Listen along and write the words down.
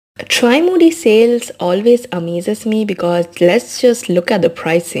Try Moody sales always amazes me because let's just look at the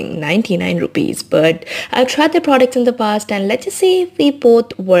pricing, 99 rupees. But I've tried the products in the past and let's just say we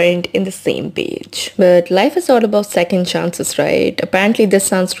both weren't in the same page. But life is all about second chances, right? Apparently this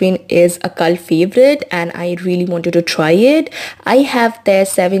sunscreen is a cult favorite and I really wanted to try it. I have their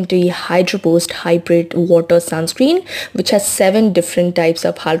 70 Hydra Boost Hybrid Water Sunscreen which has 7 different types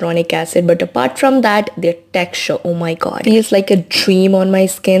of hyaluronic acid. But apart from that, their texture, oh my god, feels like a dream on my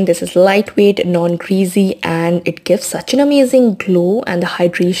skin. This is lightweight, non-greasy, and it gives such an amazing glow, and the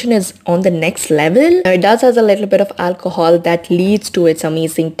hydration is on the next level. Now, it does has a little bit of alcohol that leads to its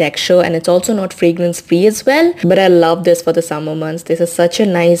amazing texture, and it's also not fragrance free as well. But I love this for the summer months. This is such a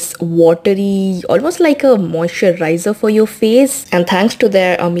nice watery, almost like a moisturizer for your face. And thanks to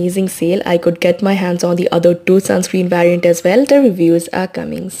their amazing sale, I could get my hands on the other 2 sunscreen variant as well. The reviews are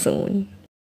coming soon.